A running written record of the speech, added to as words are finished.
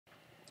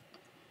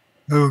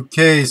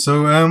Okay,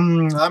 so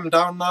I'm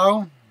down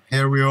now.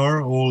 Here we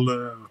are,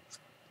 all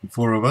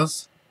four of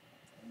us.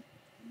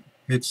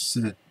 It's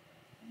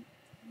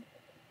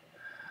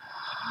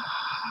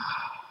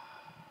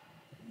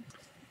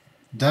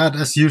Dad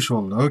as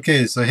usual.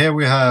 Okay, so here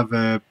we have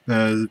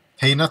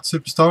Peanut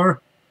Superstar.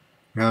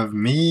 We have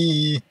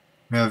me.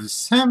 We have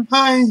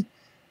Senpai,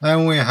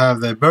 and we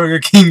have the Burger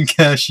King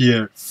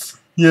cashier.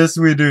 Yes,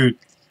 we do.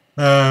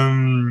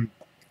 Um,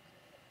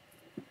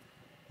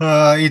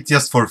 it's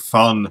just for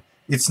fun.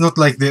 It's not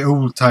like the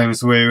old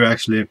times where you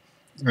actually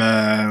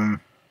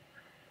got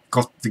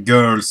the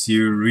girls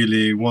you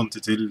really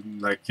wanted to,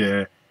 like,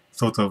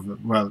 thought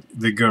of, well,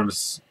 the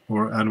girls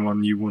or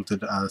anyone you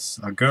wanted as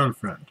a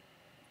girlfriend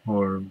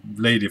or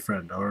lady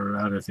friend or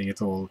anything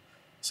at all.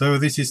 So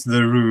this is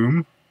the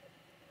room,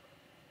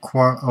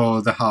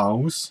 or the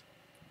house,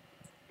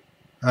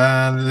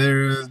 and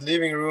the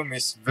living room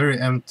is very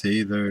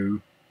empty, though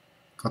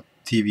got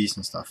TVs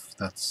and stuff.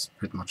 That's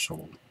pretty much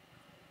all.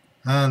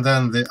 And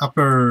then the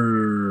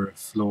upper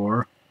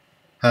floor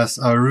has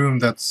a room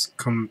that's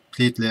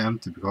completely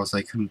empty because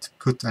I couldn't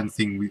put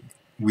anything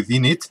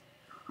within it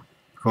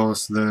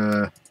because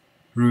the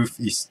roof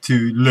is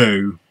too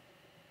low.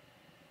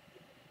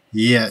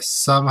 Yes,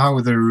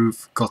 somehow the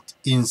roof got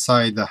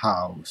inside the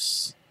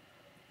house.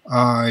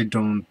 I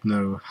don't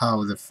know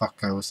how the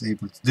fuck I was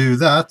able to do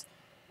that,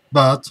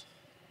 but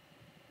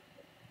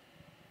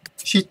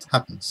shit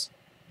happens.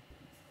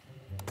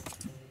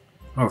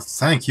 Oh,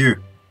 thank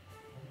you.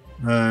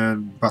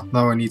 But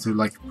now I need to,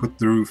 like, put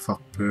the roof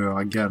up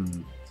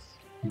again.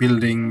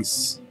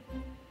 Buildings,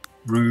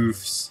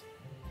 roofs.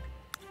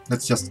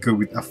 Let's just go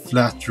with a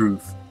flat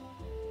roof.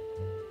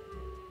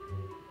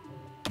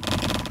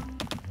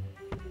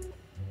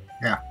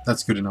 Yeah,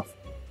 that's good enough.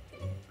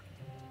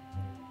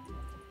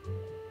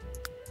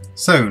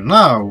 So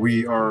now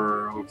we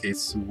are... Okay,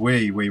 it's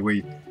way.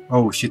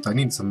 Oh shit, I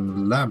need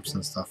some lamps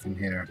and stuff in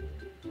here.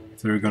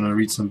 If they're gonna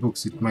read some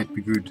books, it might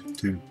be good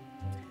to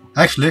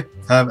actually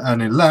have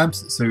any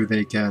lamps so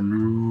they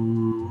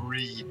can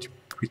read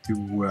pretty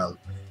well.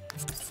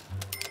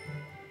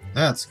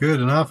 That's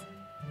good enough,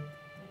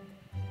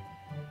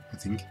 I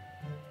think.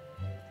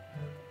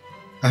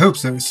 I hope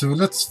so. So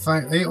let's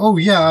find... Oh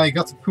yeah, I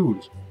got the pool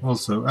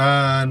also,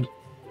 and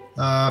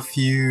a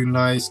few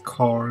nice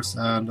cars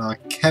and a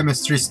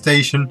chemistry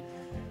station.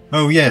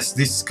 Oh yes,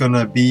 this is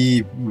gonna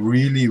be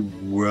really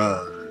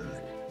well.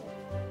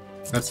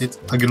 That's it,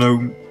 a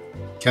gnome.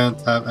 Can't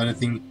have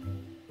anything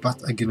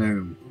but a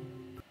gnome.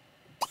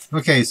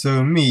 Okay,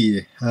 so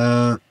me.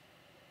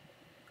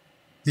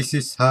 This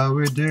is how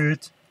we do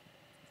it.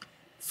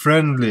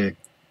 Friendly.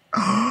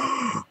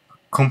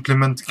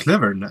 Compliment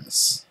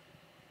cleverness.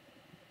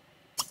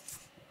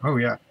 Oh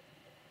yeah.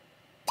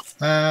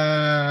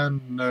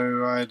 And no,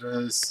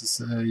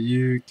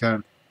 you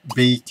can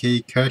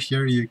BK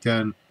cashier, you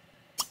can...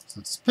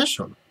 That's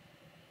special.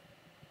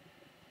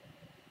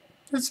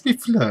 Let's be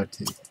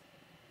flirty.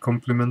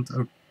 Compliment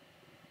of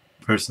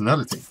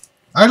personality.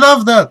 I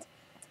love that!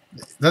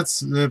 That's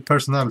the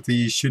personality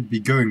you should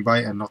be going by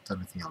and not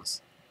anything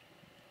else.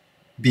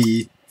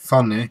 Be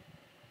funny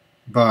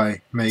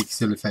by make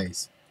silly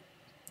face.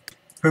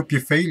 Hope you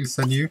fail,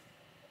 send you.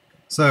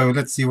 So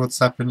let's see what's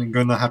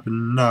gonna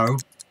happen now.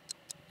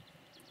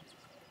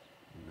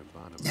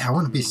 Yeah, I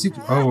want to be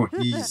super... Oh,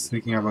 he's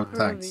thinking about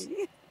tanks.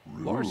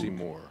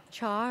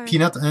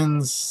 Peanut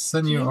and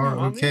Senyu are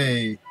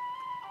okay.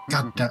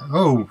 God damn...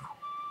 Oh!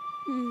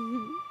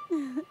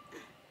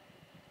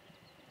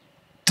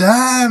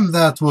 Damn,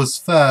 that was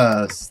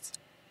fast!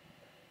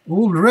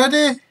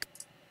 Already?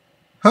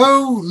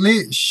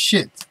 Holy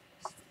shit!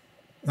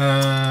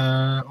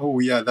 Oh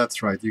yeah,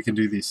 that's right, you can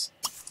do this.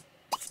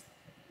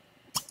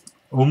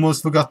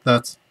 Almost forgot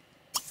that.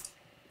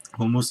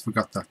 Almost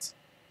forgot that.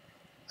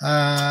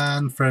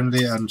 And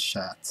friendly and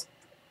chat.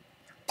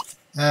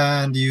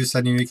 And you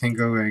said you can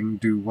go and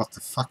do what the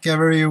fuck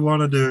ever you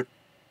wanna do.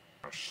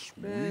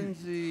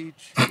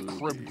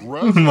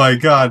 Oh my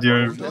god,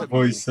 your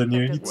voice and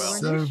you, it's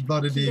so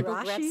bloody deep.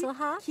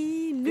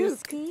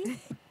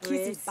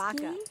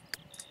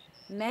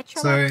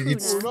 So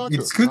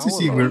it's good to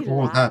see we're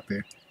all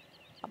happy.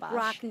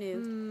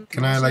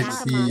 Can I like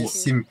see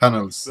sim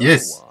panels?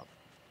 Yes,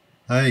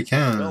 I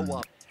can.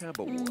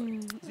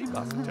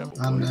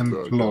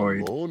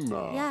 Unemployed.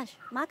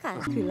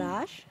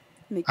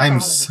 I'm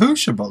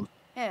sociable.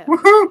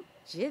 Woohoo!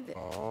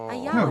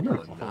 Oh,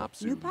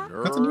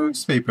 got a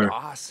newspaper.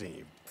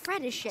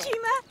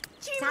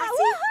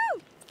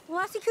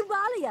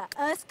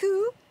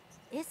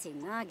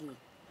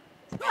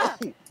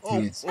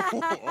 Yes.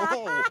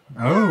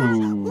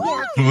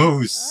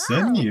 Oh,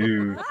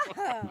 Senyu.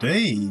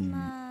 Dang.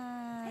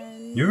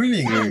 You're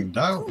really going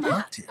down,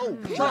 aren't you?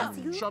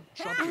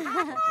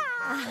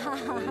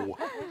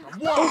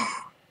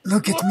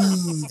 Look at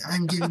me!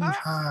 I'm giving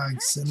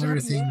hugs and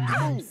everything.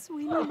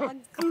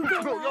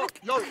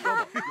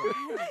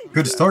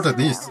 Good start at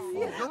least.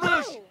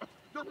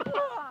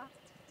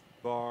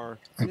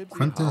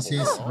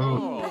 Acquaintances.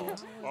 Oh,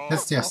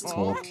 let's just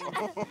talk.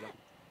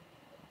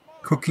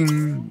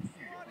 Cooking.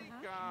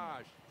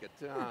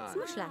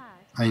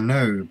 I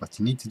know, but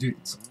you need to do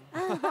it.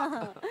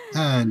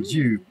 And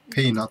you,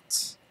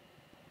 Peanut.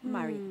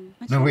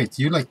 No, wait,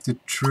 you like to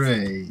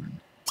train.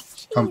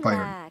 Pump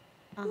iron.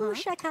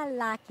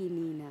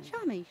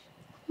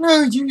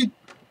 No, you...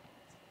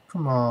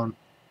 Come on.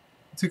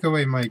 You took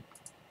away my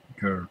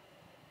girl.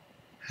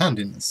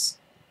 Handiness.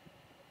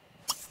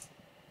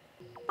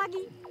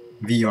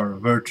 VR,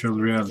 virtual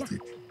reality.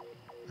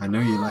 I know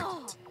you like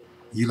it.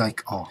 You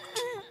like art.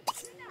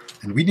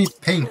 And we need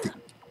painting.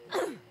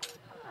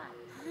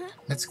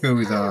 Let's go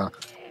with a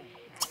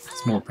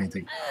small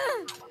painting.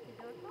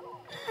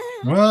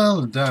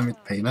 Well, damn it,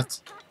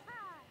 Peanut.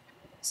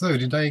 So,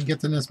 did I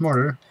get any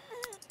smarter?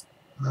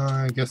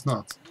 I guess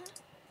not.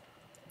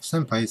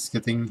 Senpai is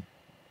getting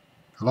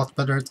a lot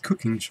better at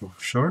cooking,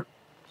 sure.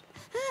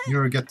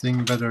 You're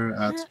getting better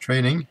at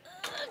training.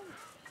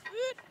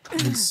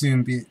 You'll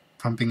soon be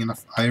pumping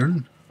enough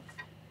iron.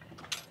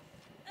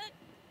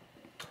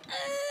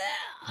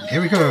 And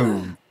here we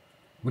go!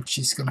 What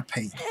she's gonna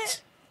paint.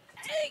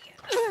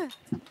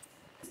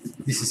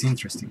 This is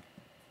interesting.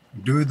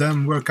 Do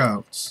them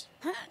workouts.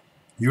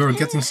 You're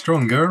getting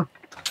stronger.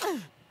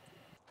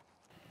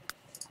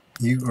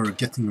 You are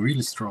getting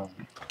really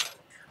strong.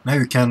 Now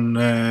you can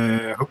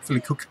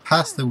hopefully cook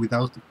pasta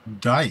without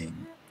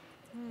dying.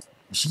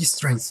 She's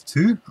strength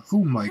too?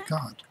 Oh my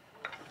god.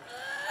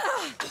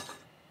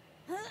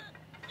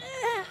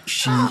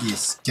 She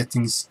is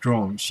getting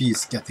strong. She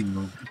is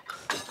getting...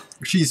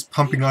 She's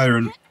pumping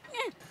iron.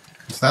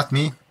 Is that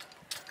me?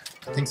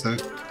 I think so.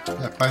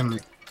 Yeah,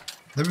 finally.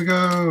 There we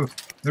go!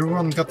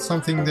 Everyone got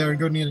something they're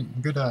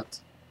good at.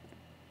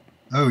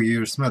 Oh,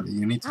 you're smelly.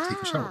 You need to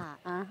take a shower.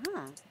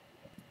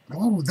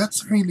 Oh,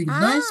 that's really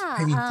nice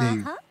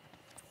painting.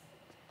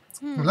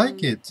 I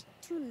like it.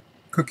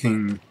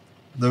 Cooking.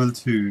 Level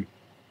 2.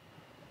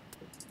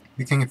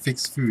 We can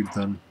fix food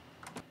then.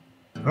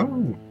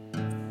 Oh.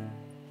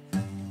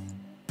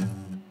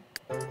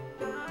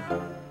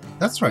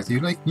 That's right, you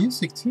like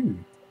music too.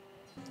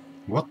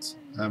 What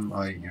am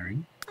I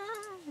hearing?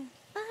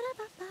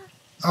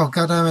 Oh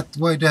goddammit,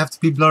 why do you have to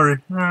be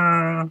blurry?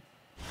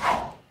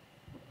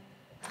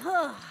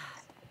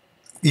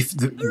 If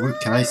the...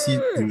 Can I see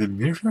it in the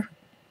mirror?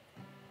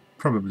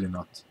 Probably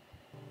not.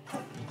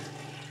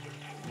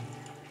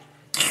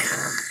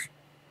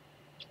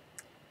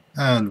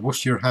 And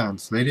wash your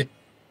hands, lady.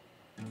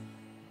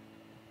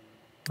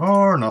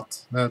 Or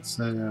not. That's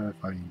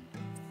fine.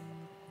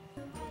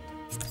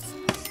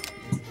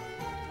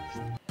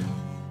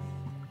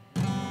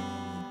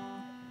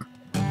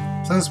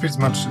 Sounds pretty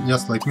much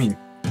just like me.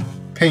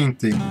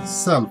 Painting.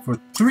 Sell for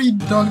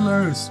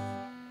 $3.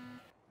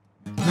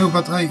 No,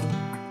 but I...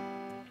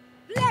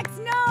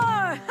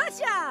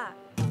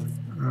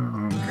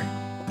 Oh, okay.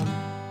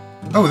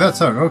 Oh, that's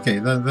her. Okay,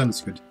 then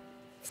it's good.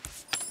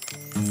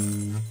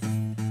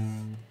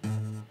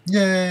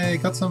 Yay,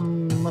 got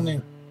some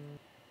money.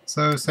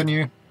 So,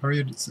 Senyu, how are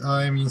you?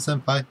 I mean,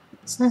 Senpai.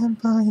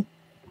 Senpai,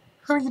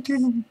 how are you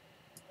doing?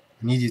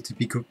 I need you to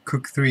be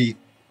cook 3.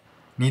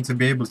 Need to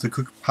be able to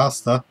cook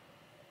pasta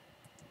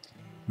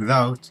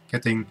without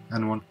getting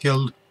anyone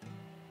killed,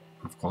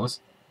 of course.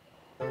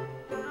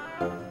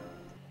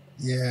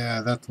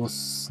 Yeah, that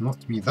was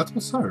not me, that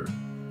was her.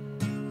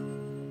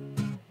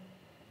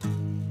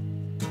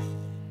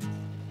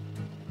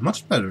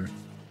 Much better.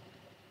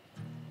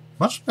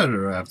 Much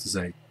better, I have to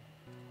say.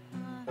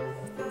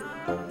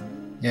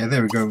 Yeah,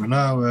 there we go.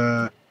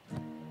 Now,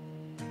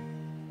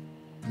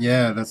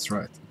 yeah, that's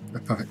right.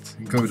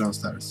 Perfect. Go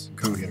downstairs.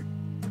 Go here.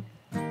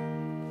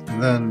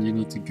 And then you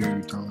need to go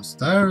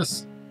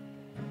downstairs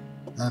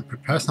and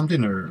prepare some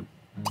dinner.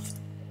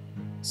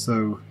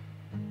 So,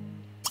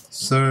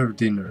 serve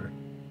dinner.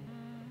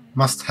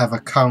 Must have a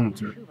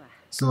counter.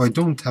 So I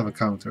don't have a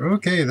counter.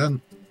 Okay,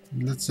 then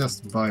let's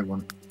just buy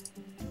one.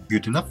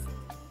 Good enough.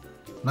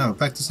 Now,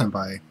 back to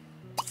Senpai.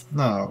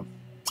 Now,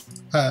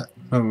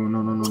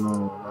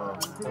 no.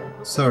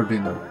 Serve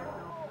dinner.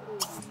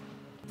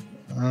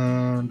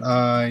 And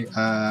I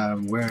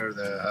am... Where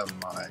the hell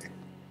am I?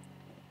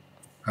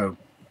 Oh.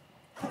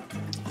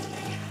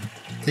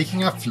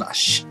 Taking a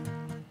flush.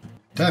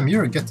 Damn,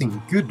 you're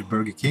getting good,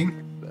 Burger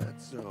King.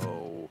 That's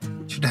so...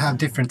 Should have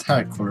different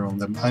hair color on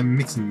them. I'm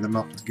mixing them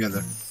up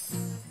together.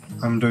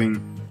 I'm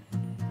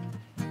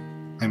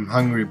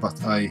hungry,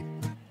 but I...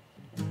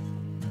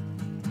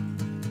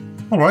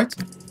 Alright.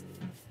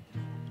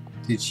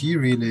 Did she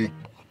really...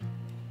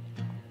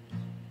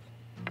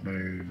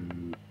 No.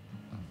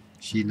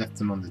 She left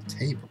them on the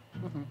table.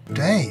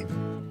 Damn!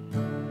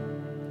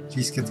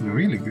 She's getting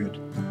really good.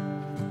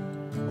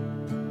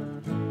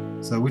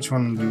 So which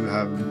one do you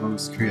have the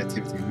most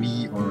creativity,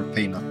 me or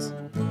Peanut?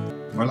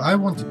 Well, I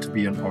wanted to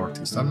be an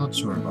artist. I'm not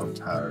sure about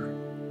her.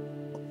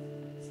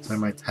 So I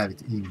might have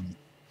it in me.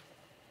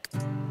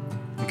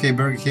 Okay,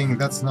 Burger King,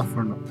 that's enough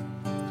for now.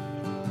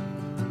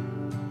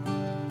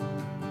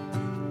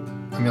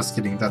 I'm just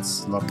kidding,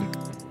 that's lovely.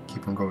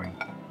 Keep on going.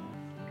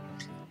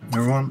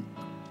 Everyone?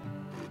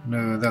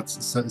 No, that's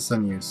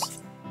Senyu's.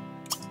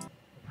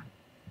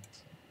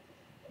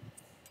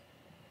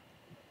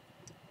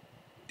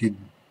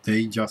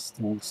 they just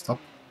all stop?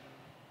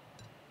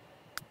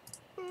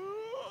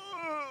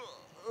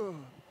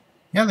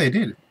 Yeah, they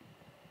did.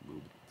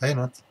 They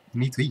not. You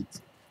need to eat.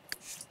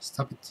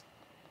 Stop it.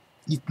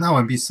 Eat now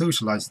and be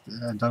socialized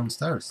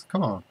downstairs.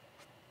 Come on.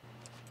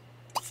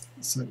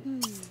 So,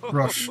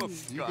 rush.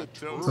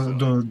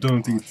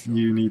 Don't eat.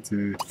 You need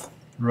to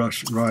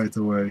rush right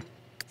away.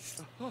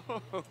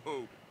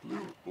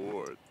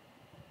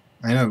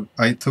 I know.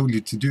 I told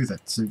you to do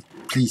that. So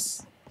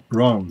please,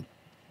 run.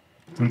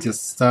 Don't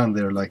just stand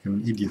there like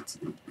an idiot.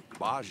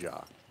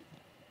 Baja.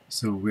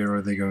 So where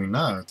are they going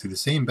now? To the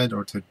same bed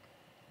or to...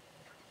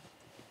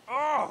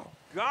 Oh,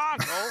 God,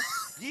 no.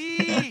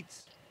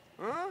 Yeet!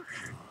 Huh?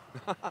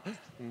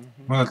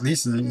 Well, at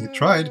least you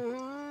tried.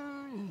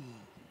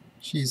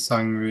 She's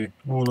hungry,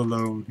 all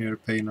alone here,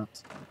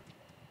 Peanut.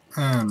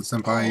 And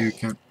Senpai, you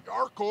can...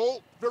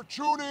 Yarkle,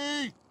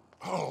 Virtuni!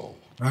 Oh.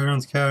 I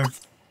don't care.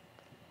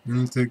 You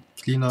need to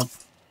clean up.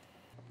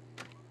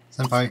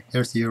 Senpai,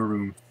 here's your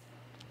room.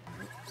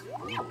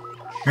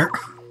 Here.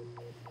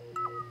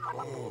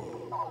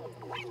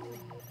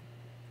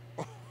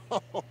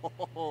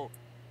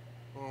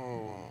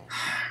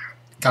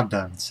 God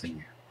damn it,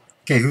 Singer.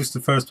 Okay, who's the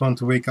first one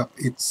to wake up?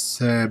 It's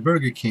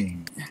Burger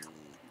King.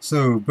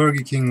 So,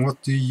 Burger King,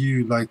 what do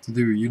you like to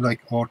do? You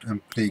like art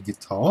and play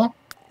guitar?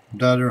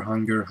 Bladder,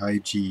 hunger,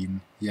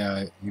 hygiene.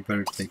 Yeah, you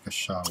better take a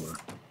shower.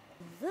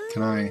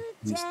 Can I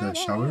use the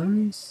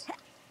showers?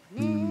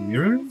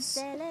 Mirrors?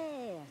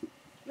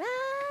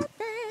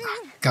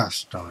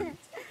 Gosh darn it.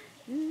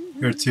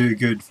 You're too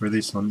good for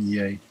this one,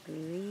 EA.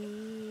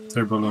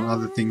 Terrible on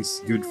other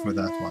things, good for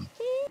that one.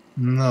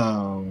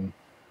 No.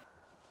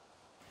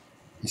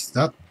 Is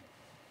that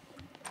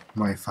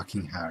my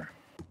fucking hair?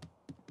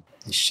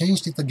 They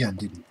changed it again,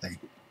 didn't they?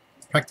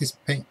 Practice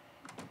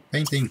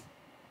painting.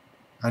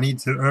 I need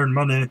to earn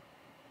money,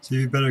 so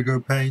you better go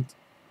paint.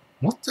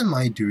 What am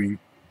I doing?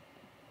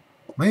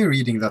 Am I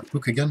reading that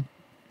book again?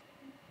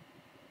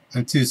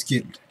 I'm too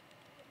skilled.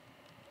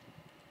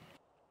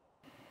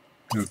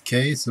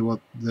 Okay, so what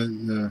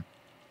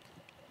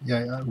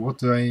yeah, what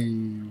do I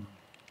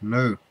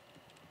know?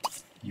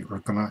 You are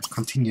gonna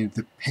continue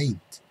the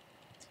paint.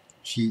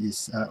 She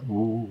is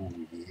oh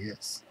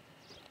yes.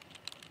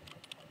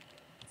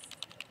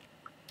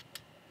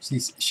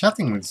 She's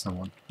chatting with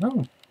someone.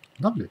 Oh,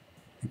 lovely.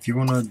 If you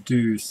wanna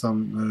do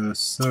some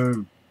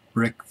serve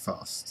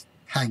breakfast,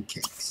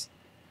 pancakes.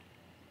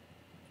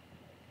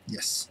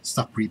 Yes,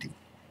 stop reading.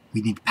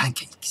 We need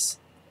pancakes.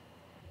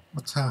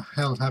 What the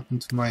hell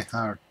happened to my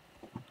hair?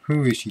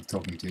 Who is she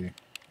talking to?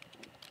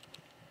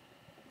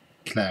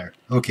 Claire.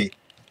 Okay,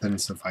 then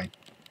it's so fine.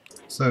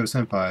 So,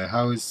 Senpai,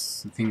 how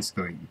is things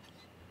going?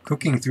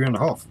 Cooking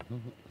 3.5.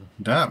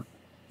 Damn,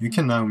 you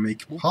can now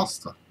make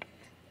pasta.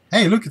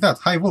 Hey, look at that,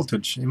 high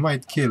voltage. It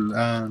might kill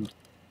and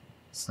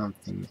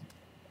something.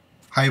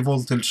 High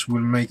voltage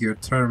will make you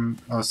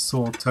a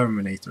saw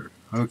terminator.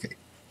 Okay,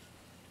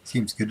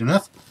 seems good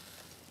enough.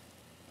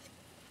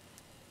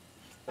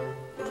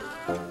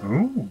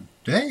 Oh,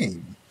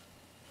 dang.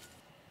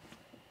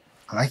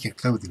 I like your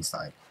clothing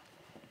style.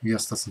 He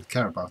just doesn't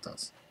care about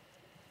us.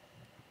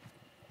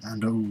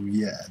 And oh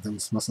yeah,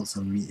 those muscles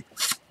on me.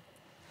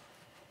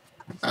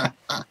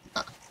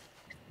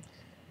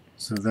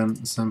 So then,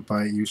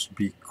 Senpai, you should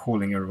be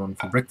calling everyone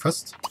for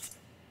breakfast.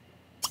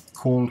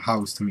 Call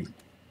house to me.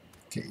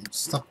 Okay,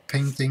 stop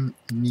painting,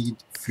 need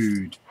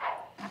food.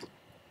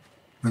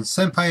 When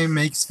Senpai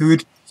makes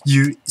food,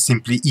 you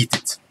simply eat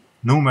it.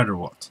 No matter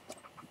what.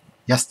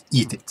 Just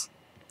eat it.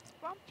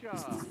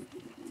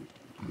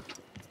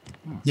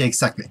 Yeah,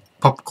 exactly.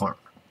 Popcorn.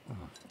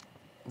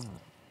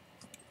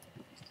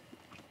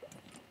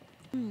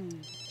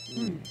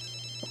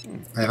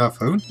 I have a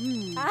phone?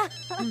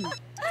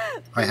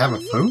 I have a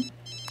phone?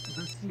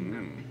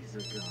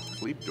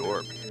 Sleep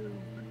dork.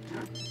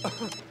 I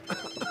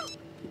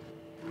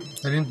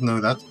didn't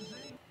know that.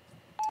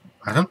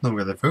 I don't know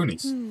where the phone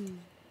is.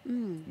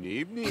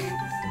 Neeb.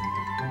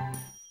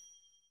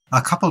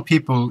 A couple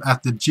people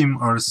at the gym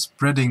are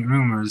spreading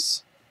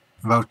rumors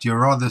about your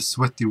rather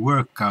sweaty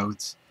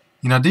workout.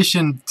 In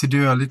addition to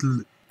do a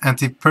little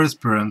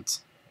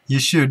antiperspirant, you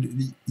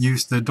should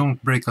use the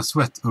don't break a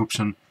sweat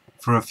option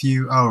for a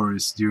few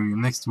hours during your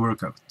next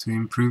workout to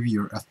improve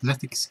your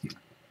athletic skill.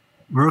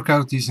 Work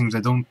out using the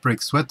don't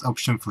break sweat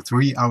option for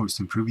 3 hours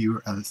to improve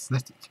your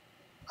athletic.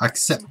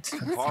 Accept.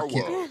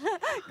 Yeah.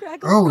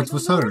 Oh, it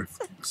was her.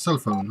 Cell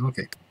phone,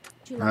 okay.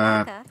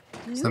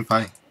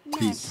 Senpai,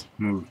 please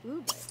move.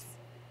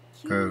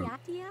 Go.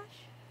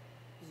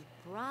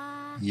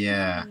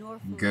 Yeah,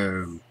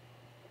 go.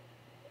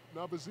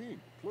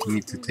 You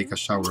need to take a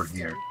shower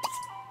here.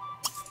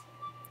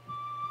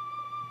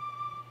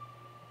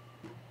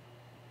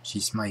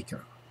 She's my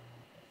girl.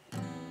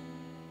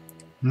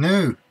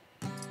 No!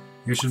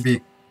 You should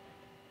be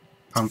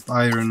pump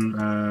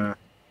iron,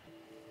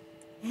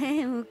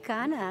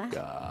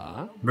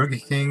 Burger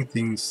King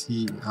thinks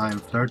I'm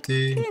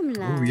flirty.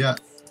 Oh yeah.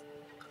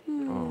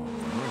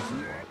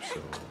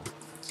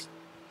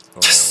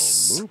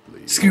 Yes!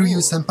 Screw you,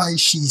 Senpai,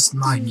 she's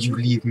mine.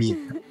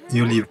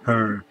 You leave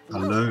her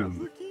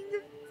alone.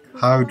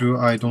 How do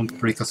I don't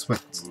break a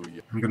sweat?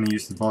 I'm gonna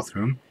use the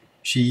bathroom.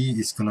 She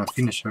is gonna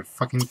finish her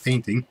fucking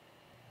painting.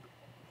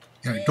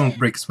 Yeah, don't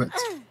break a sweat.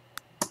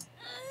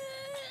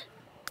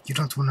 You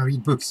don't wanna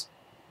read books.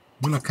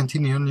 You wanna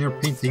continue on your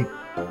painting.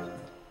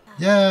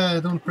 Yeah,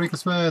 don't break a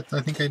sweat.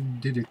 I think I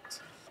did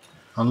it.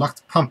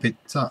 Unlocked pump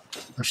it up.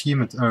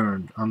 Achievement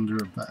earned under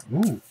a bag.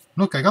 Ooh,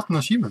 look, I got an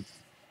achievement.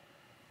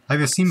 Have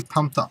you seen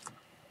pumped up?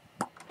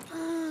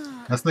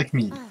 That's like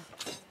me.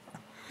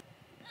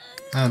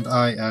 And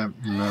I am...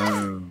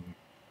 No.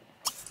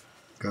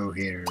 Go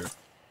here.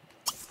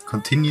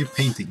 Continue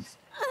painting.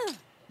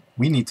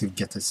 We need to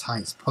get as high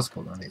as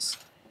possible on this.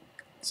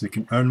 So we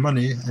can earn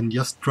money and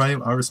just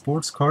drive our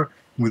sports car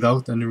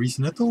without any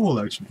reason at all,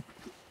 actually.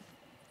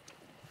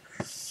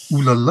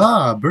 Ooh la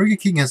la! Burger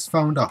King has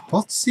found a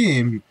hot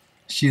sim.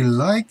 She'd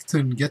like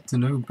to get to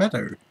know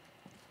better.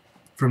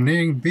 From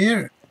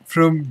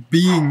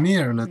being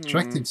near an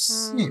attractive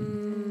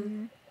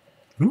sim.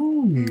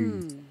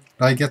 Ooh.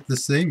 I get the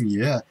same,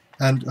 yeah.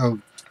 And oh,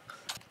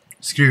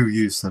 screw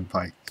you,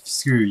 senpai.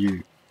 Screw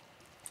you.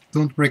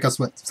 Don't break a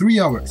sweat. 3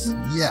 hours.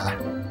 Yeah.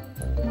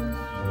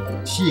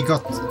 She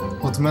got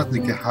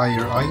automatically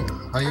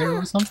higher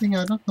or something.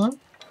 I don't know.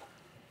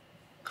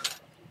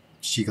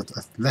 She got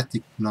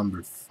athletic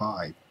number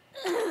 5.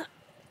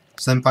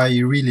 Senpai,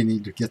 you really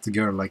need to get a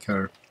girl like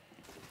her.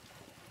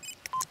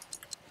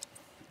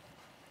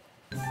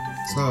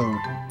 So,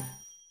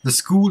 the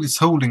school is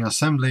holding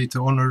assembly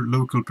to honor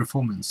local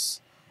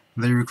performance.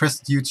 They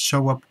requested you to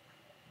show up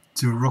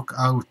to rock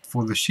out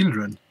for the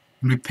children.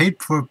 You'll be paid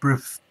for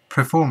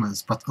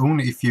performance, but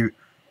only if you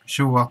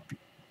show up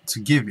to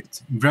give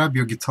it. Grab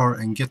your guitar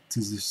and get to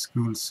the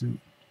school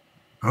soon.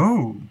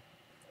 Oh,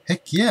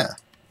 heck yeah!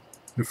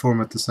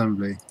 Perform at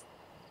assembly.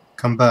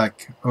 Come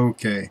back.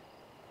 Okay.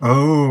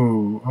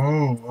 Oh,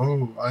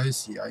 I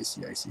see.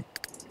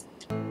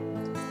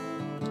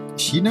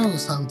 She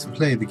knows how to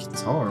play the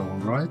guitar,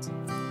 alright?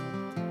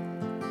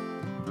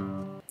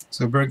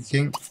 So Burger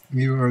King,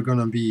 you are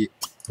gonna be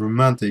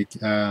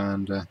romantic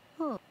and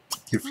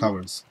give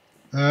flowers.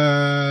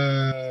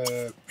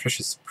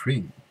 Precious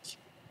Spring.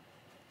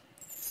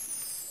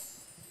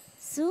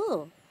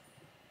 So,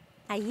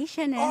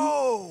 Aisha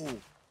Oh!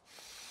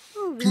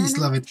 Please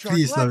love it,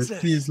 please love it,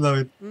 please love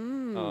it.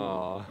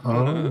 Aw.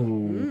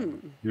 Oh,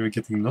 you're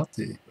getting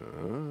naughty.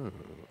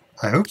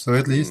 I hope so,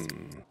 at least.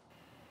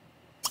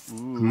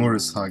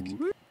 Morris hug.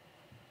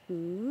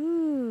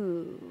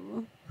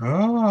 Ooh.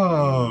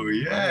 Oh,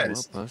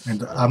 yes.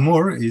 And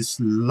amor is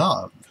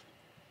love.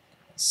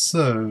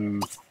 So,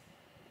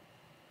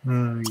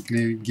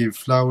 give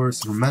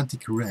flowers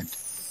romantic red.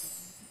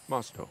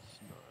 Mosto.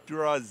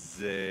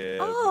 Draze.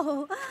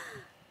 Oh.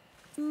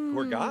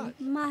 Poor God.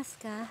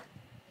 Maska.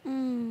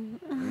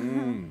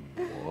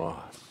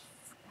 What?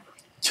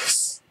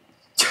 Yes!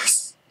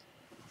 Yes!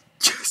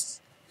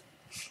 Yes!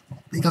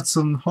 They got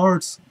some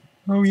hearts.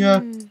 Oh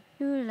yeah,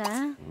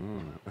 Hula.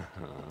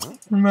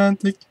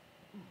 romantic.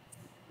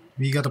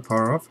 We got a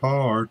pair of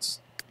hearts.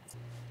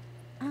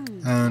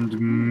 And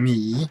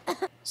me.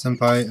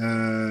 Senpai,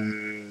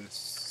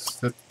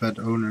 set bed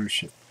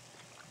ownership.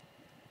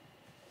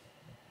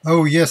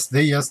 Oh yes,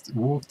 they just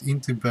walked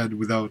into bed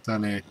without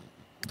any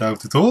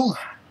doubt at all.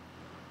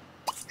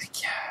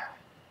 Heck yeah.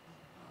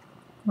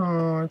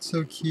 Oh, it's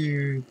so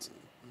cute.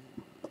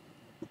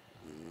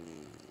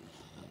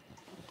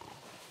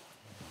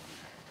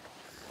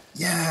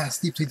 Yeah,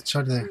 sleep with each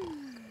other.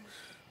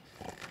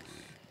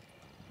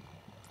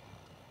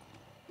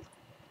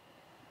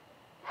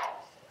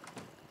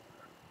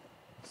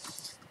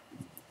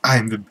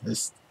 I'm the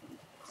best.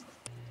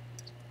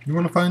 You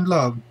wanna find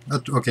love?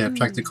 Okay,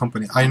 attractive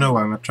company. I know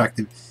I'm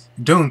attractive.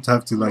 You don't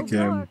have to like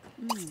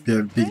be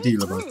a big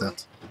deal about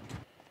that.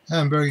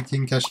 I'm Burger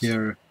King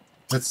cashier.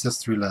 Let's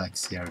just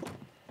relax here.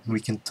 We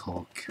can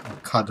talk, or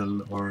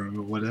cuddle, or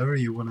whatever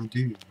you wanna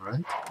do,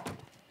 right?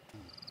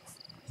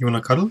 You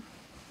wanna cuddle?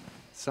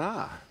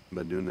 Sa.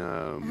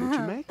 Baduna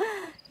Muchime?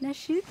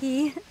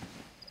 Nashuki.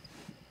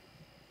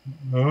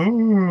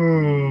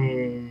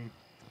 Oh,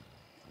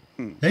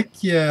 heck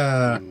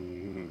yeah!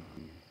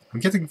 I'm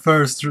getting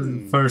first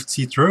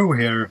seat row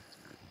here.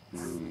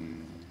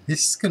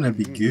 This is gonna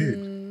be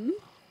good.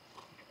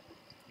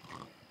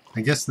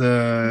 I guess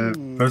the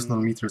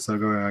personal meters are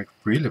going like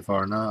really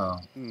far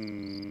now.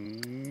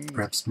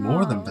 Perhaps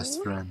more than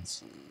best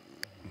friends.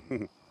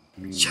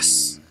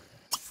 Yes!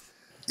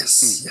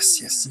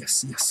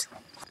 Yes.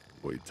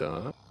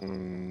 Oita.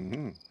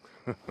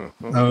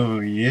 Oh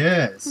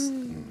yes!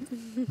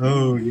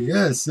 Oh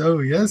yes!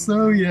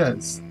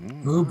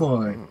 Oh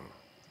boy!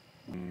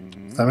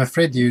 I'm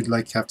afraid you'd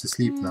like have to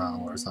sleep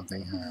now or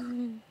something.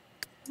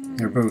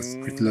 You're both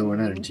pretty low on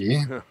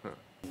energy.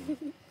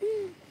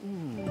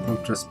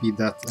 Don't just be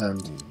that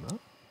and...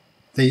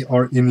 They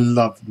are in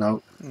love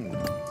now.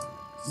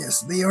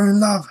 Yes, they are in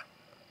love!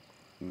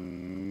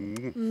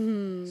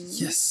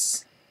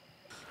 Yes!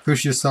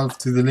 Push yourself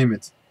to the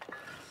limit.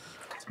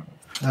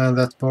 And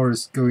that bar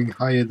is going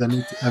higher than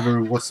it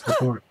ever was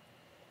before.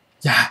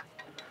 Yeah!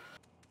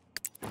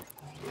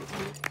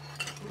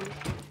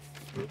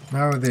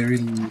 Now they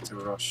really need to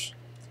rush.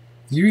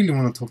 You really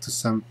want to talk to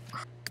some...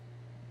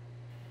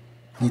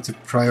 Need to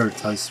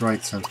prioritize, right,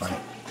 Senpai?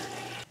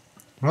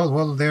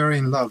 Well, they're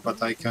in love,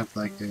 but I can't,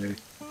 like,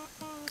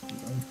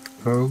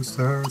 propose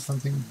to her or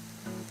something.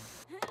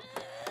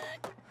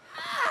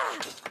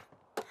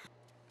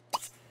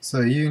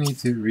 So you need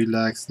to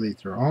relax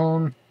later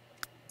on.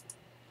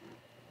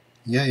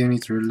 Yeah, you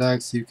need to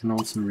relax. You can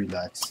also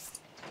relax.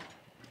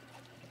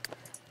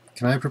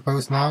 Can I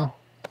propose now?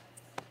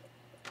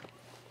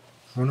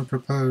 I want to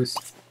propose.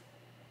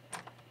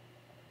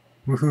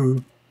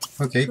 Woohoo.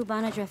 Okay.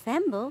 Cubana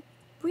Drafembo,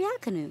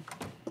 Briakanu.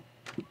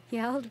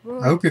 Yald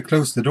I hope you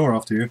close the door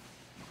after you.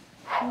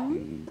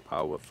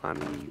 Power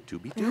funny to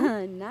be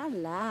do.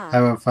 Nala.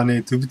 Have a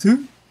funny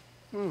tubitu.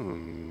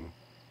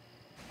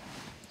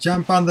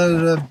 Jump under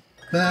the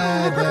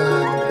bed.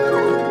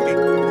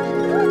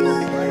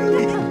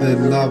 The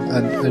love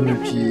and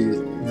energy.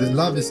 The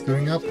love is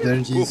going up, the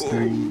energy is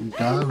going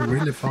down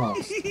really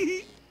fast.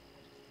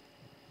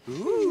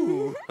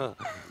 Ooh.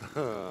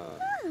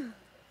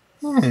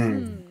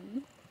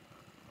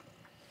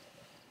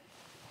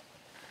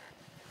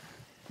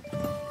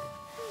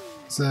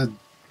 So,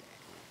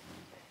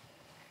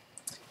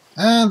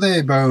 and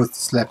they both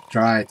slept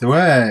right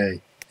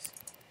away.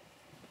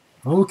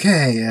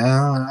 Okay,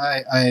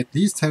 I at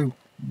least hope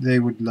they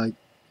would, like,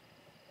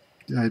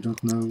 I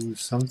don't know,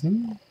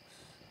 something?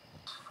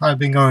 I've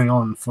been going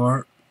on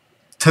for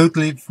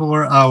totally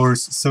 4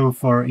 hours so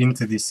far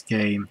into this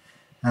game,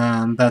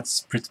 and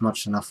that's pretty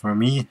much enough for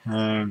me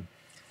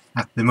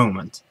at the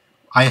moment.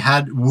 I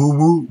had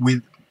WooHoo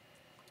with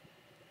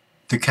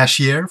the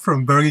cashier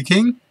from Burger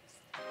King.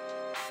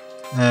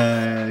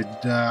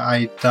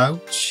 I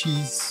doubt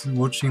she's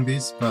watching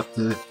this, but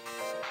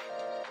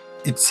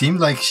it seemed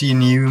like she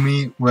knew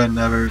me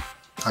whenever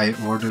I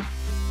ordered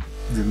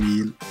the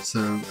meal,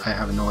 so I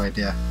have no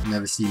idea.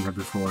 Never seen her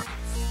before,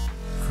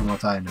 from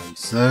what I know.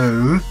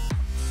 So,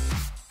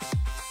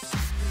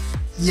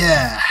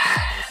 yeah.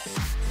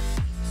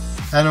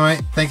 Anyway,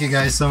 thank you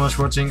guys so much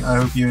for watching.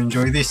 I hope you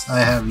enjoyed this. I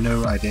have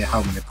no idea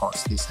how many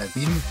parts this have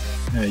been.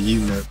 You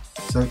know.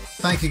 So,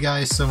 thank you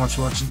guys so much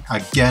for watching.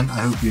 Again,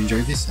 I hope you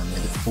enjoyed this, and may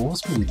the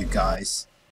force be with you guys.